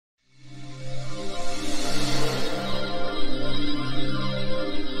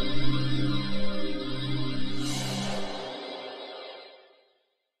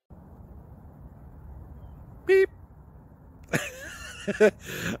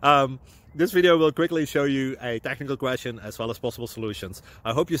This video will quickly show you a technical question as well as possible solutions.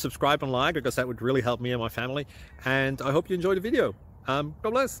 I hope you subscribe and like, because that would really help me and my family. And I hope you enjoy the video. God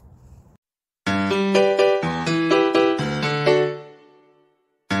bless.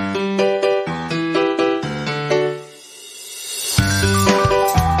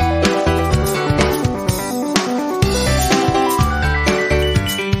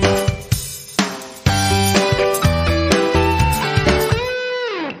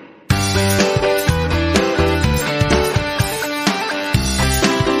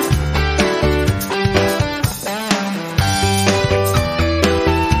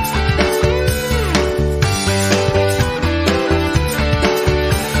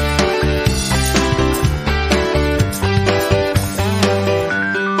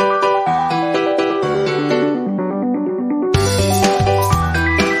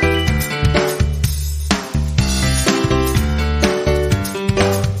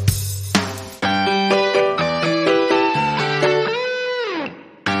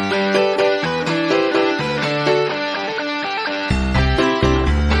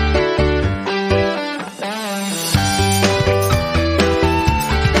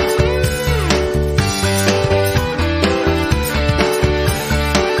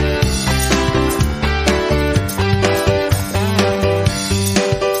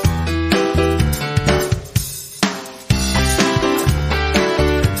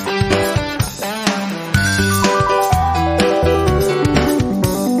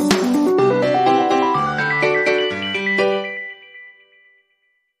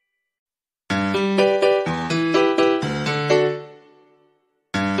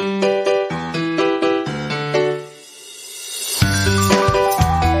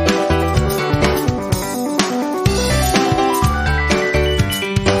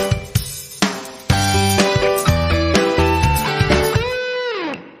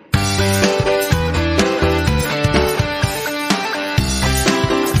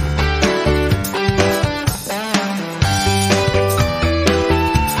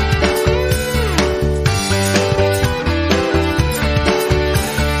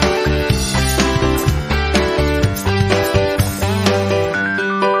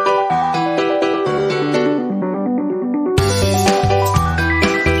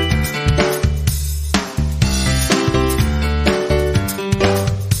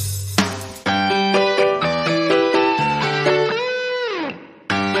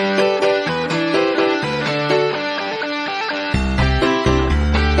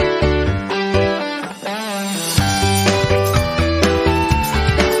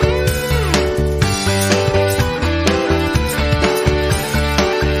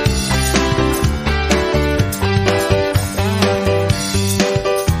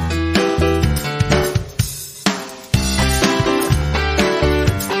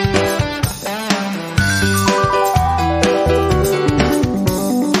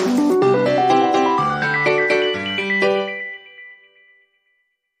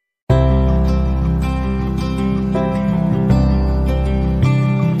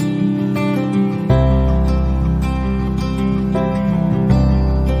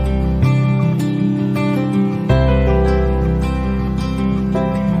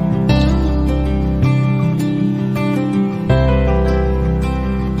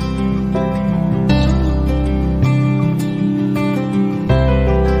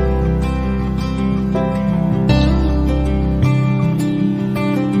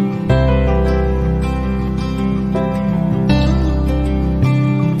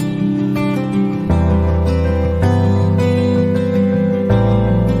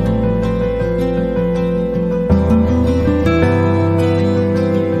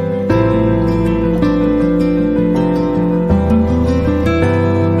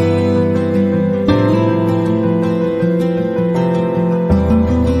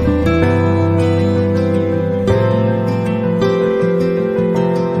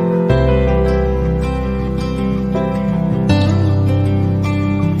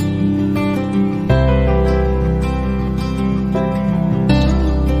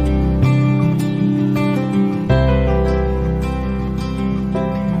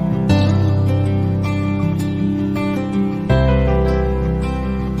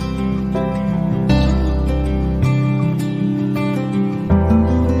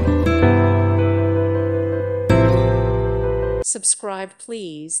 Subscribe,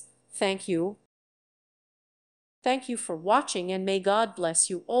 please. Thank you. Thank you for watching, and may God bless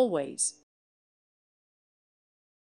you always.